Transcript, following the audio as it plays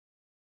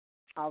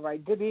All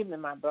right. Good evening,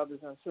 my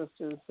brothers and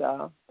sisters.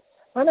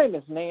 My name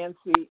is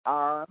Nancy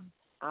R.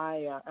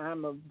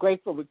 I'm a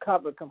grateful,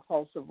 recovered,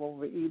 compulsive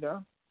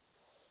overeater.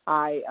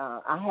 I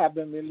have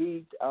been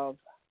relieved of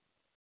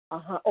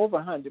over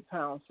 100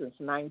 pounds since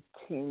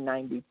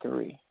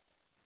 1993.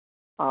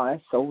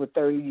 That's over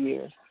 30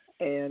 years.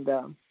 And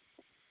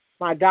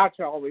my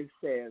doctor always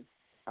says,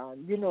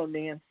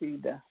 Nancy,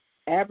 the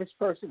average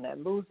person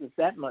that loses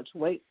that much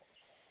weight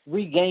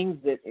regains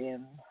it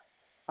in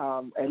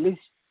at least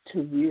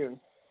 2 years.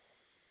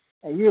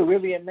 And you're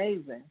really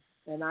amazing.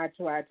 And I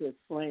try to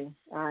explain,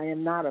 I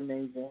am not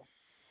amazing.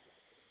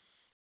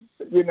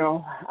 There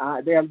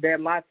are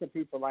lots of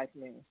people like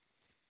me.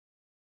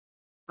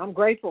 I'm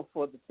grateful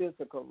for the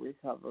physical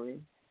recovery.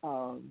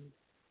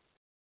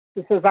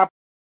 This is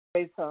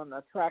based on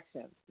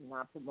attraction,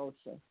 not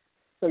promotion.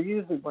 So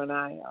usually when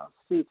I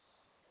speak,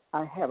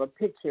 I have a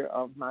picture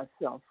of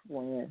myself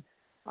when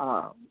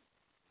of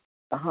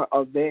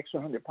the extra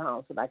 100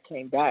 pounds that I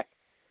came back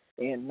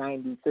in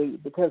 93,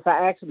 because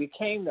I actually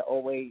came to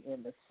OA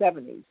in the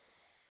 70s.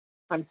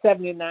 I'm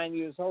 79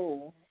 years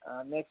old.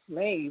 Next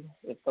May,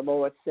 if the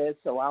Lord says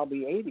so, I'll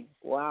be 80.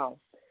 Wow.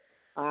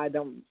 I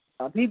don't.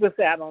 People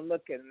say I don't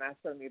look it, and I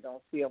certainly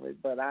don't feel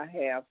it, but I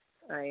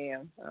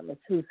am. I'm a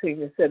true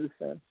senior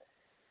citizen.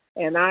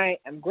 And I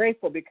am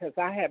grateful because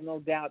I have no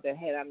doubt that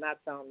had I not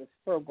found this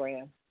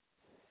program,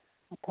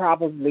 I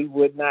probably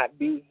would not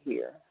be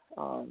here.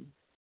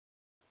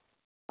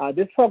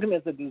 This program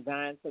is a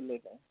design for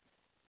living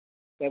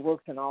that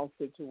works in all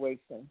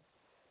situations.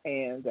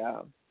 And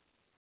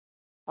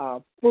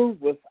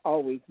food was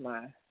always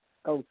my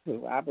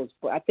go-to.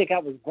 I think I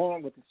was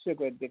born with a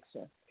sugar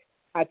addiction.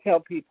 I tell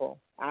people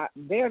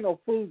there are no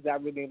foods I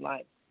really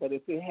like, but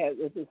if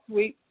it's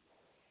sweet,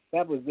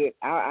 that was it.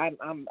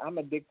 I'm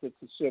addicted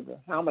to sugar.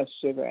 I'm a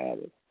sugar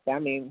addict. I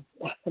mean,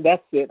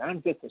 that's it.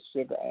 I'm just a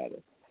sugar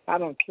addict. I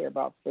don't care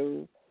about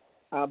food,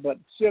 but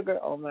sugar,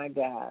 oh my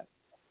God!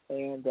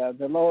 And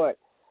the Lord,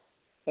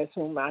 as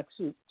whom I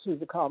choose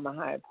to call my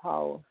higher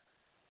power,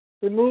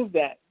 remove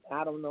that.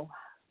 I don't know.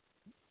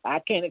 I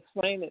can't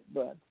explain it,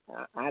 but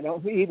I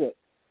don't eat it.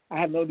 I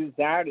have no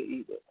desire to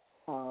eat it.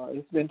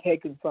 It's been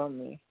taken from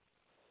me.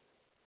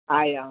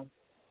 I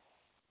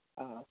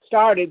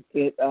started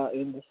it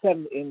in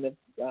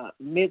the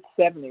mid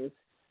 '70s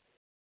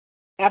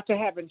after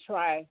having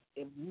tried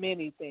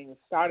many things.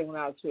 Starting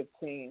when I was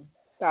 15,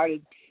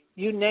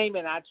 you name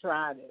it, I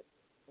tried it,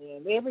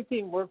 and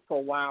everything worked for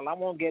a while. I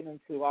won't get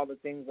into all the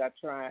things I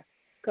tried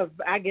because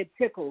I get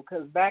tickled.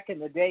 Because back in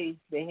the day,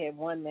 they had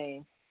one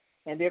name,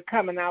 and they're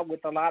coming out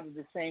with a lot of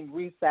the same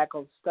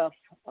recycled stuff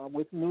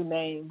with new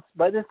names,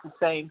 but it's the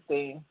same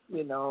thing,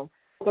 The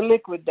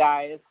liquid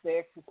diets, the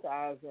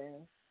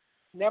exercising.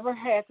 Never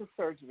had the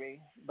surgery,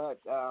 but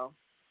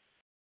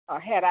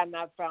had I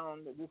not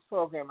found this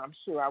program, I'm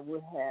sure I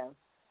would have.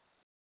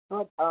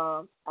 But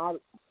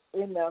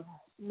in the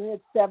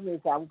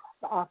mid-'70s,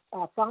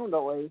 I found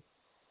a way.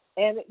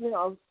 And,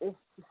 it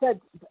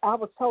said, I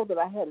was told that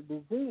I had a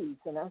disease.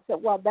 And I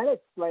said, well, that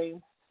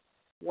explains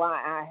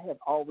why I have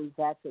always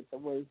acted the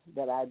way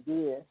that I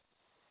did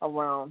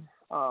around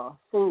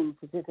food,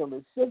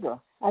 particularly sugar.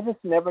 I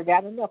just never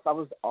got enough. I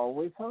was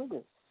always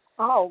hungry.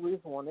 I always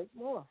wanted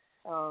more.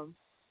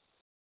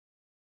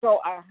 So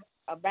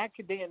back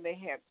then they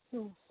had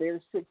two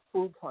very strict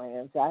food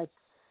plans.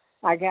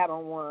 I got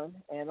on one,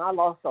 and I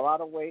lost a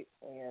lot of weight,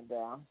 and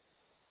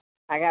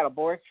I got a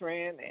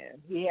boyfriend,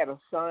 and he had a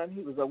son.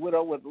 He was a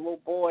widow with a little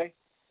boy,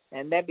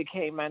 and that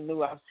became my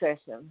new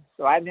obsession.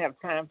 So I didn't have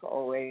time for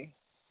OA.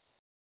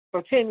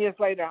 So 10 years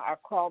later, I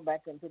crawled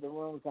back into the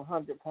rooms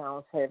 100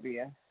 pounds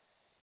heavier.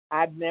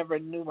 I never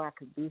knew I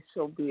could be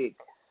so big.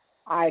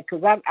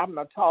 Because I'm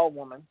a tall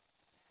woman.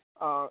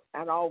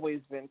 I've always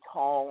been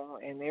tall,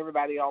 and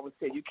everybody always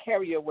said, you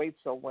carry your weight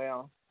so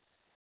well.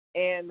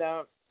 And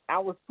I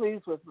was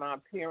pleased with my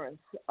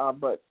appearance,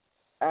 but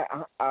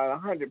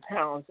 100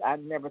 pounds, I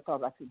never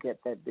thought I could get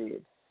that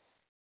big.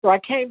 So I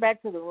came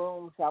back to the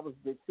rooms. I was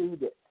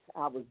defeated.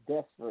 I was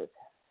desperate.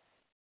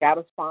 Got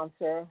a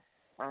sponsor,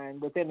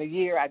 and within a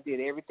year, I did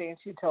everything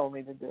she told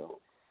me to do.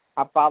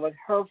 I followed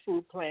her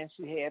food plan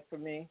she had for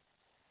me,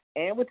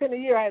 and within a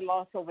year, I had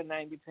lost over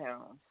 90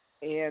 pounds.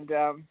 And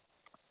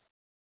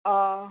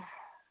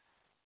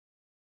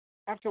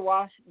after a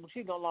while,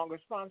 she no longer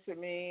sponsored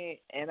me,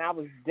 and I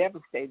was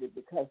devastated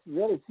because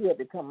really she had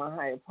become my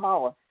higher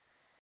power.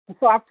 And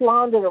so I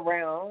floundered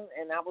around,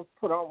 and I was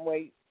put on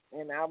weight,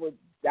 and I would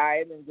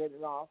diet and get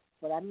it off,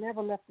 but I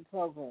never left the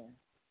program.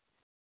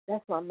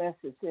 That's my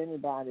message to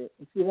anybody.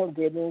 If you don't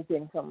get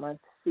anything from my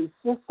speech,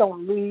 just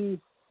don't leave,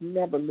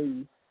 never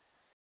leave.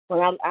 When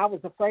I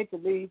was afraid to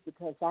leave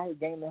because I had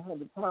gained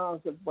 100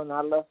 pounds when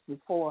I left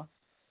before.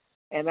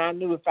 And I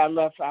knew if I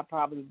left, I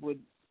probably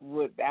would.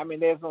 I mean,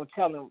 there's no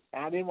telling.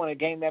 I didn't want to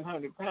gain that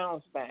 100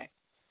 pounds back.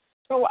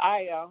 So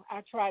I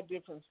tried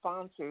different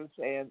sponsors,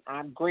 and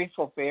I'm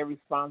grateful for every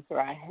sponsor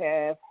I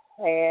have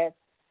had.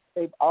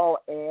 They've all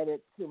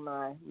added to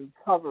my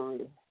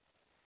recovery.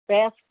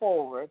 Fast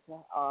forward,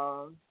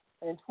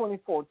 in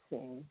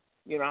 2014,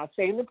 I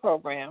stayed in the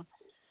program.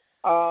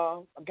 I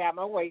got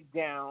my weight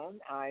down.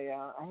 I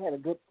had a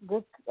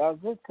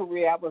good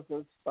career. I was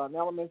an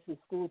elementary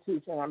school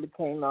teacher, and I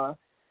became a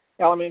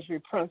elementary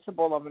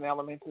principal of an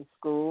elementary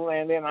school,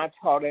 and then I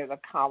taught at a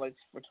college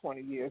for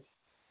 20 years,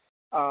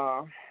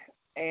 uh,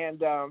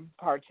 and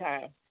part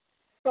time.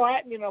 So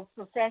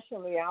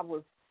professionally, I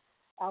was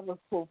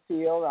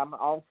fulfilled. I'm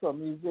also a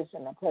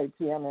musician. I play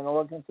piano and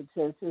organ for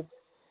churches.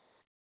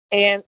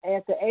 And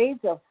at the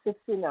age of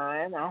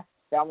 69, I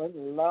fell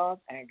in love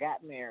and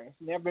got married.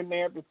 Never been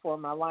married before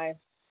in my life.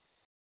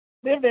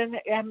 Lived in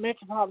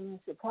metropolitan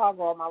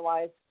Chicago all my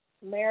life.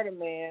 Married a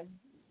man,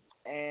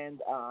 and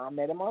I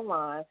met him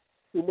online.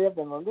 He lived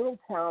in a little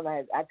town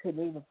I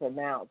couldn't even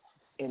pronounce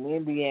in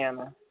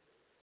Indiana.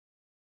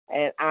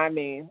 And I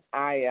mean,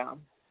 I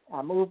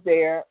moved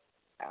there,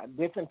 a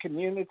different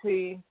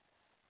community.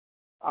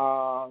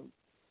 Um,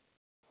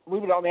 we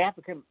were the only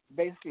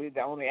basically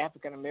the only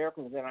African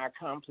Americans in our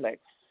complex.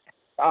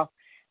 Uh,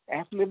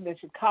 After living in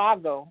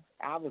Chicago,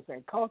 I was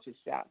in culture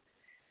shock.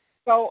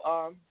 So,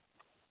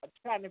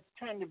 trying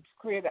to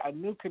create a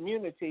new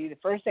community. The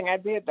first thing I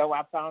did, though,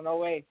 I found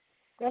OA.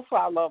 That's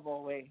why I love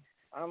OA.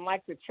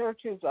 Unlike the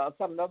churches or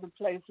some other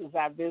places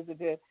I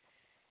visited,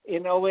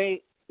 in OA,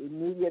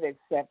 immediate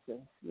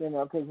acceptance.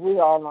 Because we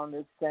all on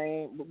the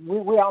same.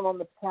 We all on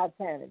the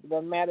Titanic. It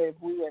doesn't matter if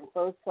we in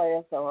first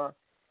class or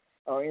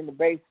in the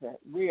basement.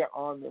 We are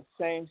on the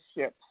same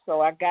ship.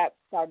 So I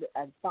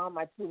found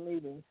my two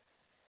meetings.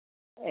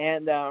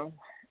 And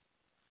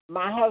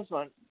my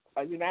husband,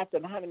 after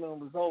the honeymoon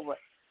was over,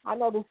 I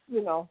noticed, he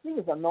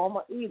was a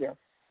normal eater.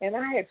 And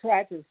I had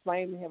tried to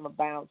explain to him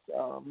about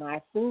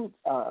my food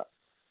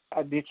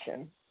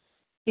addiction.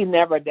 He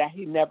never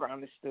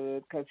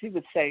understood, because he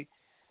would say,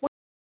 well,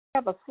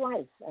 have a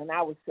slice. And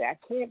I would say, I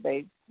can't,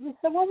 babe. He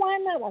said, well, why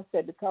not? I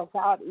said, because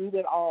I'd eat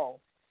it all.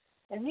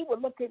 And he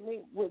would look at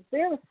me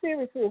very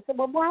seriously and say,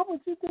 well, why would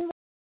you do that?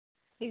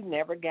 He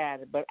never got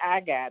it, but I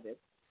got it.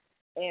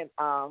 And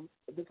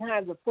the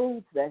kinds of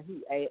foods that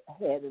he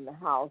had in the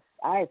house,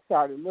 I had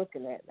started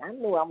looking at. I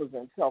knew I was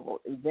in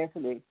trouble.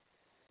 Eventually,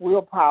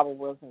 willpower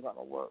wasn't going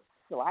to work.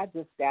 So I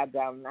just got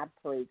down and I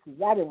prayed, because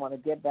I didn't want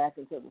to get back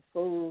into the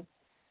food.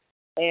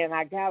 And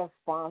I got a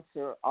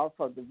sponsor off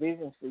of the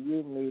Visions for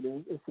You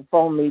meeting. It's a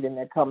phone meeting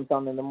that comes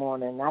on in the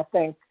morning. And I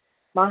thank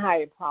my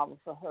higher power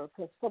for her,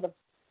 because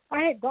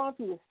I had gone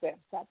through the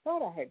steps. I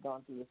thought I had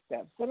gone through the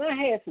steps. And I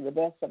had to the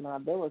best of my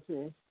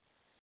ability.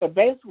 But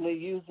basically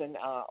using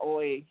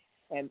OA,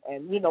 and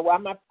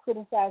I'm not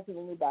criticizing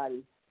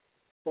anybody,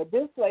 but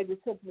this lady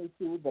took me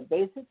through the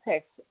basic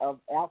text of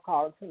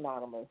Alcoholics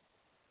Anonymous,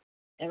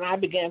 and I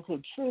began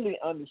to truly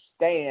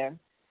understand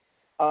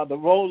the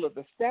role of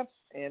the steps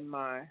in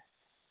my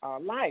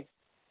life,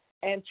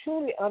 and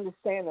truly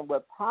understanding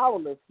what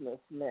powerlessness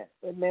meant.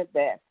 It meant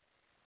that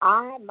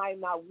I might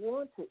not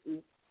want to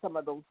eat some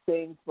of those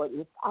things, but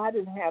if I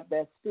didn't have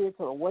that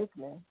spiritual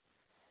awakening,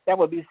 that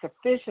would be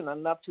sufficient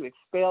enough to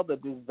expel the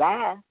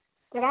desire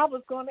that I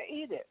was going to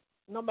eat it.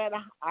 No matter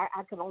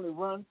I could only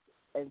run,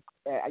 and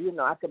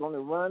I could only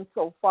run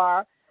so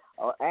far,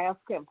 or ask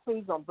him,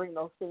 please don't bring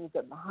those things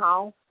in the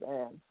house.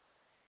 And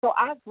so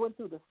I went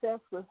through the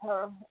steps with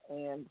her,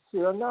 and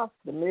sure enough,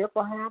 the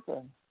miracle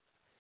happened.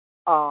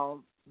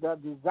 The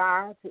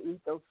desire to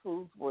eat those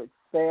foods would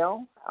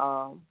expel.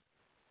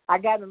 I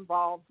got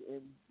involved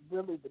in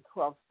really the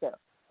 12 steps,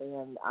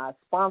 and I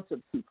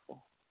sponsored people.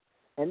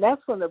 And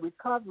that's when the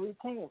recovery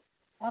came.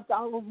 After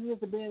all those years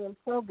of being in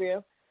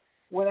program,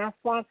 when I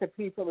sponsored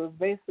people, it was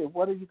basically,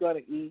 what are you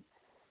going to eat?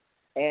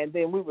 And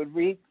then we would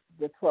read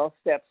the 12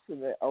 steps to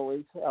the OA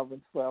 12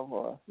 and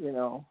 12,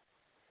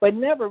 but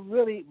never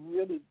really,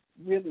 really,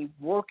 really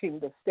working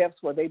the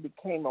steps where they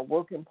became a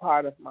working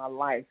part of my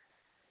life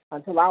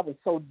until I was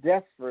so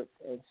desperate.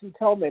 And she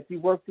told me, if you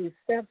work these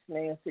steps,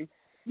 Nancy,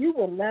 you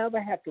will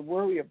never have to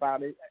worry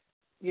about it.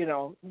 You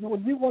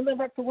will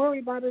never have to worry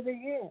about it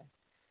again.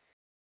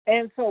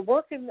 And so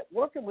working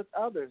with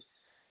others,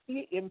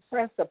 he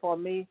impressed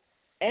upon me,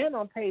 and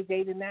on page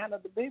 89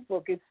 of the big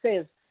book, it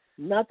says,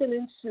 nothing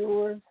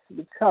ensures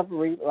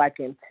recovery like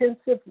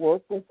intensive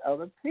work with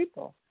other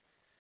people.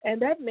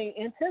 And that means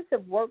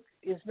intensive work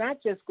is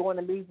not just going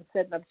to be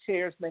setting up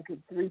chairs,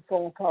 making 3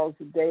 phone calls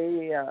a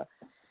day.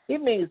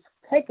 It means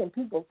taking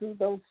people through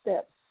those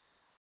steps.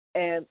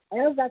 And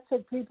as I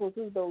took people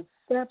through those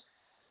steps,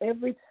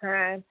 every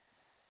time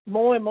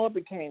more and more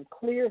became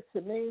clear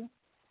to me,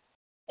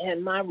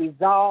 and my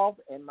resolve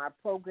and my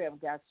program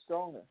got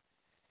stronger.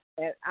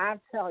 And I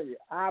tell you,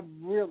 I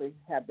really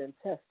have been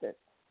tested.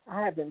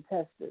 I have been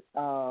tested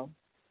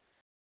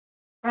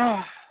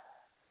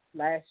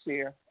last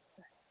year,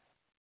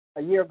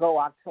 a year ago,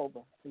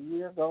 October. A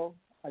year ago,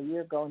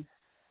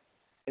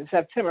 in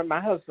September, my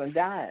husband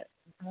died.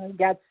 He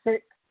got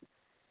sick.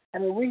 I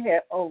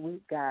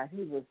mean, God,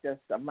 he was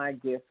just my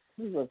gift.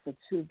 He was a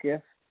true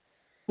gift.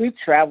 We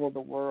traveled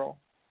the world.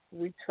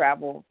 We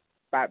traveled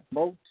by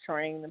boat,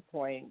 train, and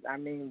plane. I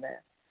mean,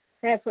 that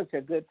had such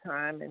a good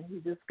time, and he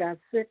just got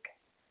sick.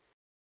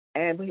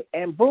 And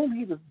boom,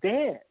 he was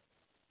dead.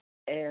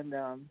 And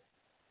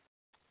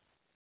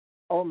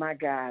Oh my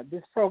God,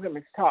 this program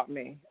has taught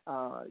me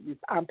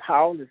I'm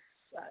powerless,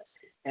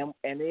 and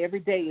every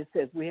day it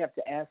says we have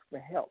to ask for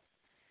help,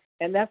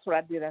 and that's what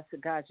I did. I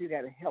said, God, you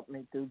got to help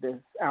me through this.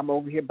 I'm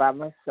over here by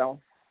myself.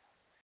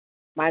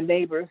 My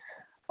neighbors,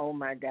 oh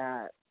my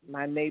God,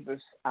 my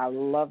neighbors, I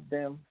love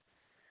them.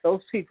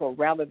 Those people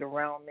rallied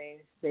around me.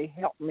 They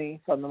helped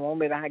me from the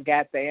moment I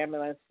got the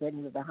ambulance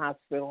taken to the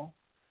hospital.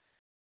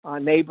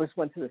 Neighbors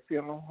went to the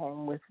funeral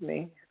home with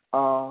me.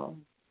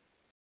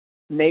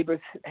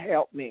 Neighbors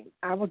helped me.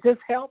 I would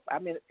just help. I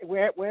mean,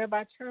 wherever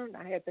I turned,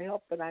 I had the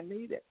help that I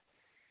needed.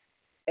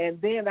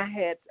 And then I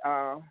had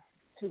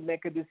to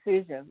make a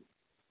decision.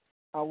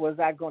 Was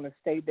I going to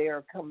stay there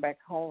or come back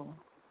home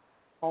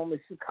in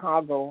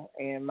Chicago?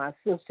 And my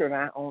sister and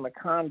I own a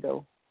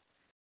condo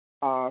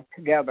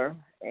together.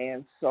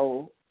 And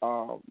so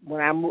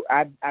when I moved,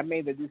 I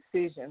made a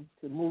decision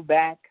to move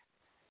back.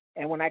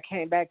 And when I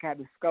came back, I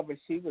discovered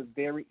she was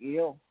very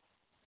ill.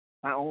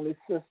 My only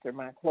sister,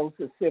 my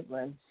closest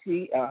sibling,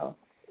 she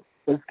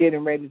was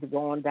getting ready to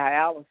go on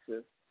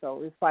dialysis.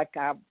 So it's like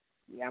I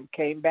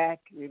came back.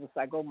 It was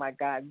like, oh, my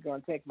God, you're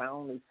going to take my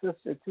only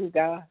sister too,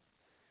 God.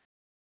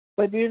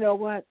 But you know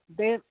what?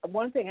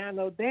 One thing I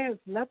know, there's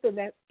nothing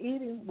that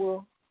eating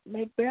will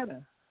make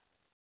better.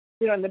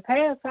 You know, in the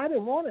past, I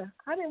didn't want to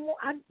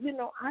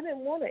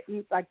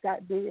eat like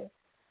that did.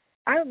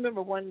 I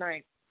remember one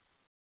night,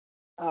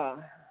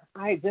 I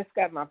had just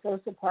got my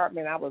first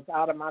apartment. I was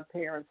out of my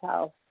parents'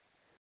 house.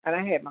 And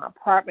I had my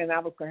apartment. I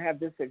was going to have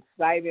this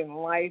exciting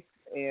life.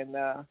 And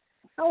I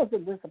was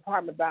in this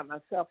apartment by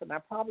myself, and I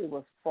probably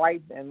was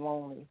frightened and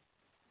lonely.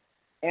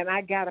 And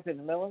I got up in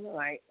the middle of the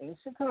night in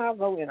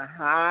Chicago in a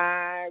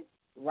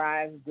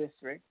high-rise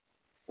district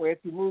where if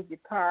you move your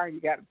car, you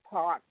got to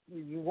park.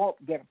 You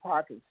won't get a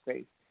parking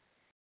space.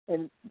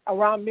 And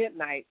around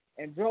midnight,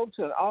 and drove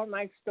to an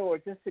all-night store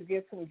just to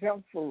get some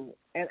junk food.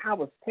 And I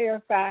was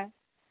terrified,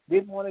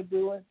 didn't want to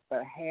do it, but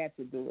I had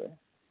to do it.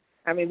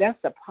 I mean, that's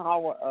the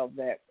power of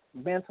that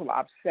mental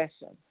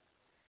obsession.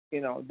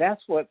 You know,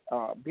 that's what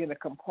being a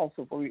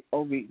compulsive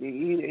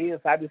overeater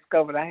is. I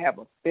discovered I have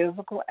a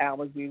physical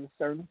allergy to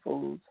certain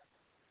foods,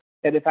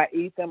 that if I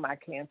eat them, I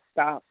can't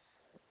stop.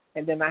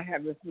 And then I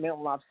have this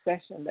mental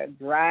obsession that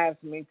drives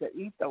me to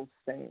eat those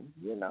things,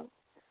 you know.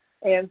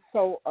 And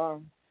so,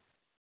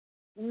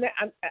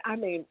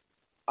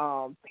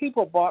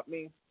 people bought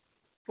me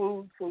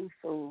food.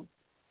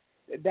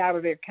 Out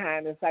of their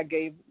kindness, I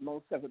gave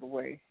most of it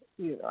away.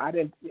 You know, I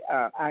didn't.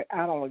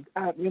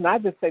 I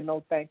just say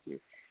no, thank you.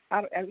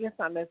 It's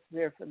not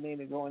necessary for me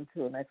to go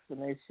into an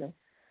explanation.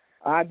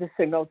 I just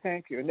say no,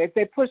 thank you. And if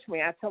they push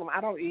me, I tell them I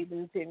don't eat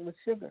anything with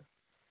sugar.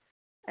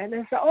 And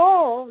they say,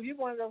 "Oh, you're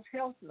one of those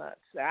health nuts."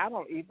 I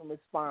don't even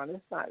respond.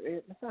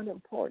 It's not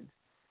important.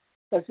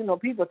 Because you know,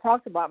 people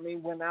talked about me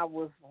when I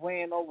was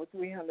weighing over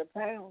 300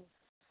 pounds.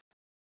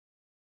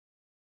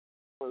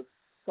 I was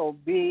so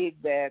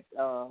big that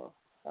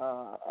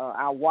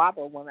I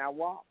wobble when I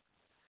walk.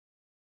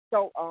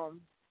 So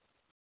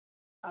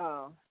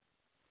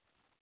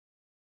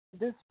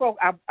this spoke.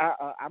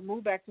 I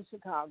moved back to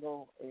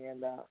Chicago,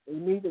 and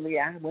immediately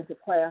I went to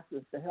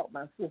classes to help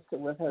my sister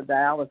with her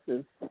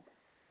dialysis.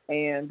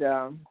 And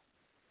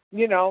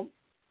you know,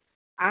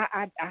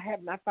 I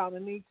have not found a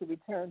need to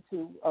return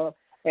to.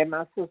 And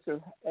my sister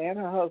and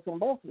her husband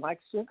both like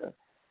sugar,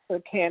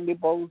 the candy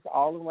bowls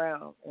all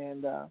around,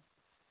 and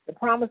the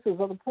promises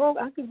of the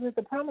program. I think that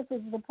the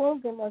promises of the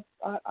program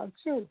are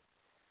true.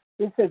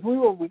 It says we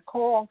will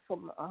recall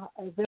from a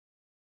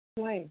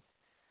plane.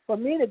 For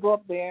me to go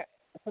up there,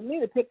 for me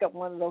to pick up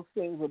one of those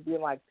things would be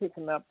like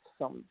picking up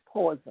some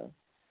poison.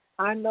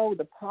 I know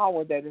the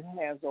power that it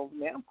has over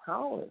me. I'm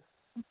powerless.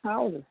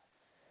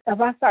 If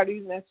I start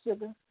eating that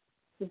sugar,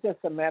 it's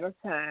just a matter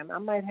of time. I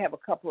might have a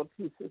couple of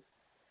pieces,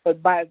 but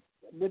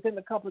within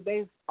a couple of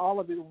days, all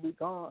of it will be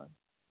gone.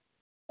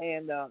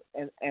 And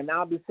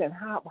I'll be saying,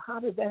 how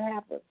did that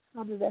happen?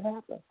 How did that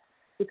happen?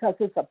 Because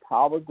it's a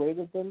power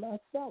greater than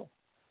myself.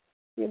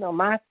 You know,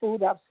 my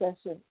food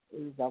obsession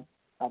is a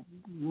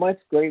much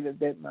greater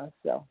than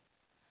myself.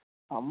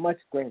 Much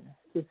greater.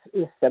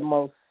 It's the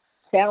most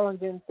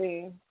challenging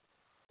thing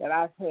that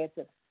I've had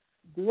to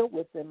deal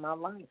with in my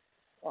life.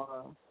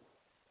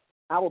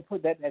 I would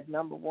put that at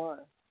number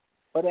one.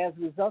 But as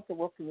a result of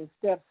working these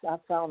steps, I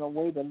found a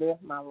way to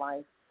live my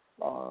life.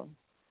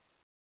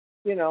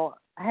 You know,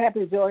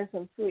 happy, joyous,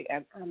 and free.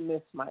 And I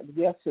miss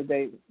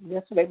yesterday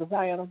was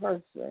our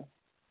anniversary.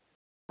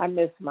 I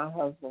miss my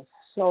husband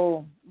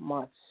so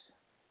much.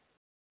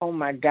 Oh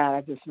my God,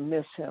 I just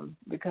miss him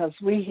because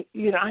we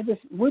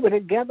were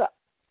together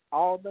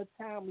all the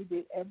time. We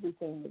did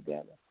everything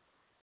together.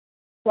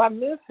 So I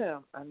miss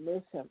him,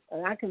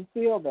 and I can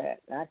feel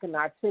that, and I can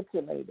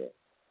articulate it,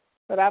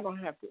 but I don't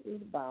have to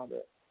eat about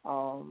it.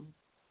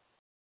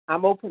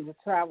 I'm open to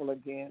travel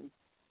again.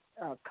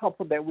 A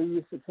couple that we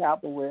used to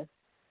travel with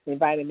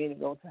invited me to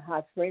go to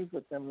Hot Springs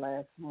with them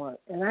last month,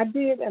 and I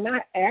did, and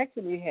I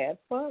actually had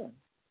fun.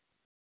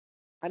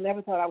 I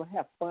never thought I would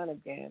have fun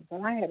again,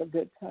 but I had a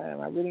good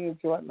time. I really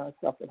enjoyed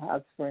myself at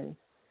Hot Springs.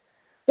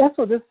 That's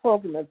what this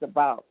program is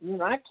about. You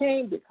know, I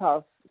came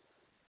because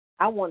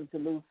I wanted to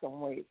lose some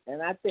weight,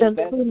 and I think Just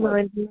that's what.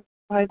 remind you,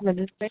 5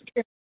 minutes. Thank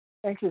you,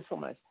 thank you so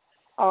much.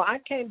 Oh, I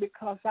came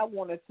because I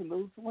wanted to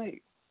lose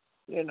weight.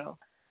 You know,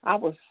 I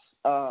was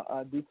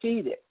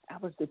defeated. I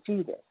was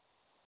defeated,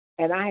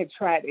 and I had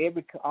tried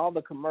all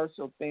the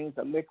commercial things,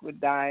 the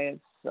liquid diets,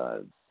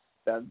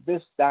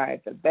 this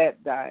diet,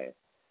 that diet,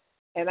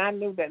 and I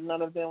knew that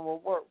none of them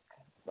would work.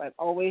 But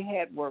OA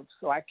had worked,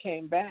 so I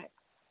came back,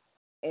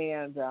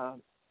 and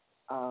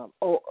I'm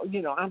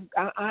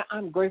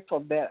grateful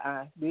that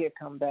I did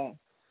come back,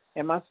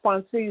 and my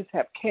sponsees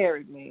have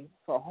carried me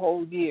for a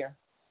whole year.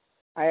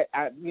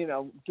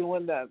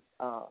 Doing the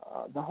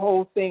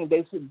whole thing.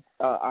 They said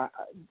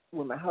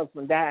when my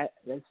husband died,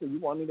 they said, "You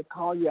want me to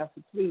call you?" I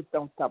said, "Please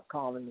don't stop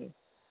calling me."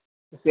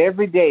 It's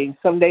every day.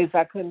 Some days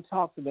I couldn't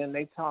talk to them;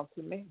 they talked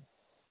to me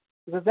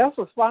because that's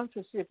what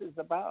sponsorship is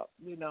about.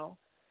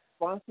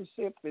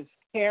 Sponsorship is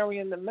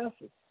carrying the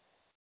message.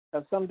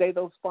 Because someday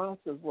those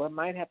sponsors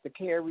might have to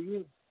carry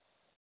you.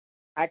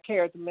 I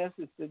carried the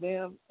message to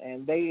them,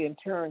 and they in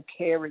turn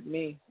carried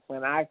me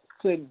when I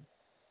couldn't.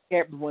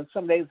 When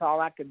some days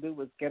all I could do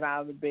was get out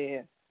of the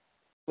bed.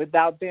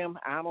 Without them,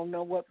 I don't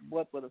know what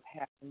would have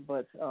happened.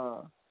 But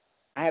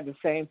I have the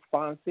same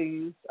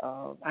sponsees.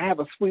 I have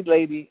a sweet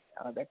lady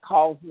that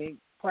calls me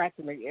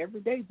practically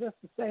every day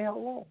just to say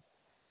hello.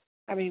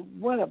 I mean,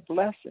 what a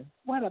blessing!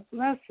 What a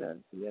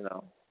blessing!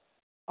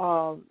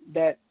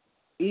 That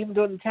even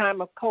during the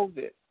time of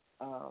COVID,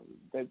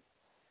 that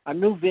a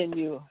new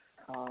venue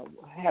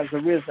has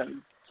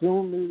arisen,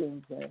 Zoom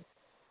meetings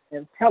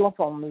and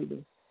telephone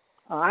meetings.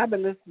 I've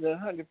been listening to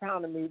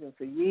 100-pounder meetings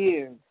for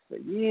years.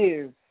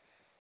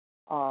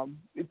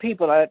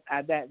 People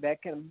that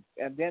can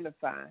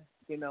identify,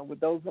 with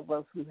those of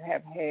us who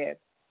have had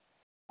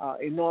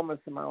enormous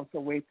amounts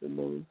of weight to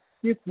lose.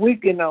 We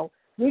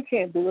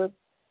can't do it,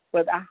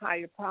 but a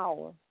higher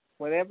power,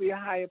 whatever your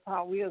higher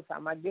power is,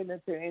 I'm not getting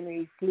into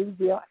any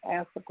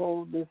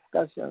ecclesiastical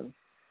discussions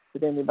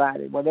with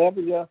anybody. Whatever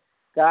your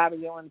God or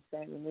your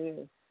understanding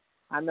is,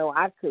 I know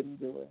I couldn't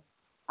do it.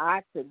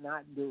 I could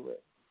not do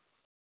it.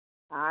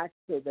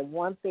 The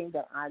one thing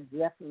that I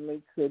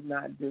definitely could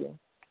not do,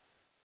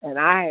 and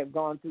I have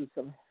gone through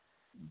some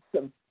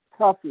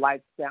tough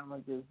life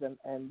challenges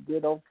and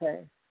did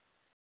okay,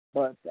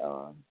 but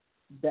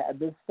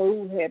this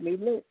food had me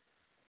lit.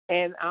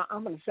 And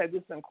I'm going to say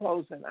this in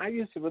closing. I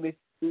used to really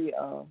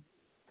feel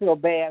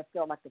bad,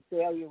 felt like a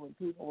failure when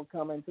people would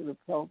come into the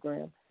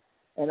program,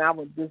 and I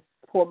would just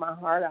pour my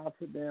heart out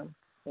to them,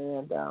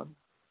 and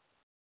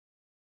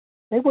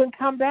they wouldn't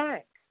come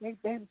back.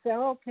 They'd say,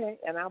 "Okay,"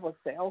 and I would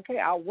say, "Okay,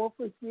 I'll work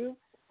with you.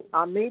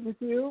 I'll meet with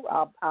you.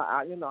 I'll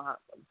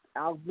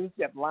meet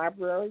you at the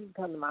library. You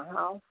come to my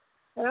house,"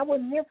 and I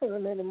wouldn't hear from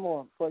them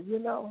anymore. But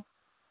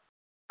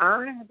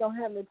I don't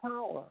have any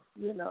power.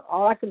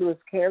 All I can do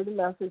is carry the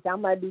message. I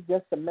might be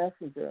just a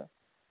messenger.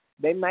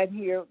 They might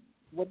hear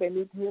what they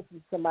need to hear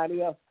from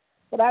somebody else.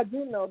 But I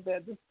do know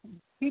that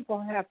people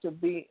have to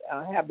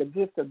have the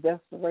gift of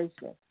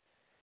desperation.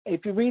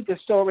 If you read the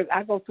stories,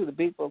 I go through the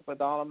big book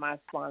with all of my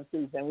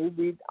sponsors, and we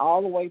read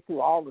all the way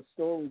through all the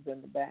stories in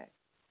the back.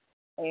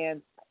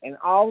 And in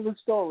all the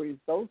stories,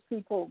 those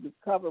people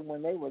recovered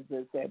when they were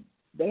just that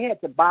they had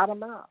to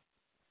bottom out.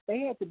 They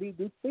had to be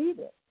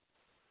defeated.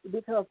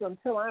 Because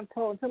until I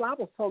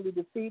was totally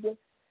defeated,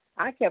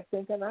 I kept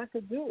thinking I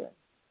could do it.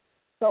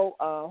 So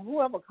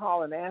whoever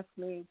called and asked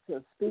me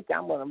to speak,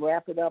 I'm going to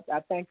wrap it up.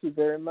 I thank you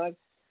very much.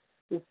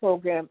 This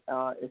program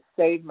has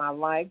saved my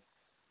life.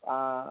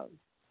 I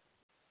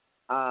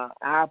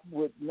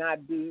would not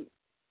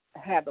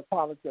have the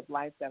quality of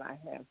life that I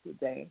have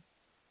today.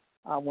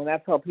 When I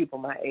tell people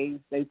my age,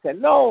 they say,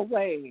 "No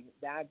way."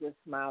 I just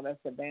smile.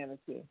 That's a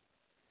vanity.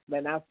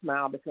 But I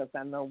smile because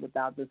I know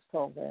without this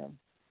program,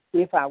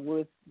 if I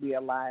would be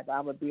alive, I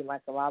would be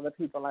like a lot of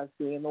people I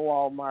see in the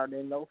Walmart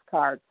in those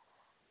carts,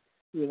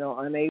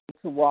 unable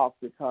to walk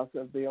because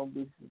of the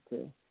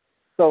obesity.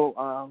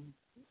 So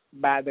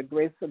by the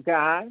grace of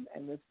God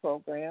and this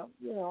program,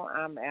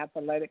 I'm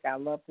athletic. I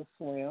love to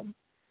swim.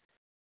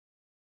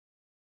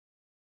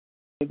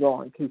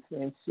 Go and keep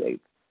me in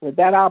shape. With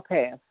that, I'll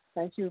pass.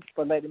 Thank you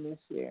for letting me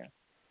share.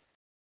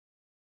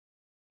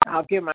 I'll give my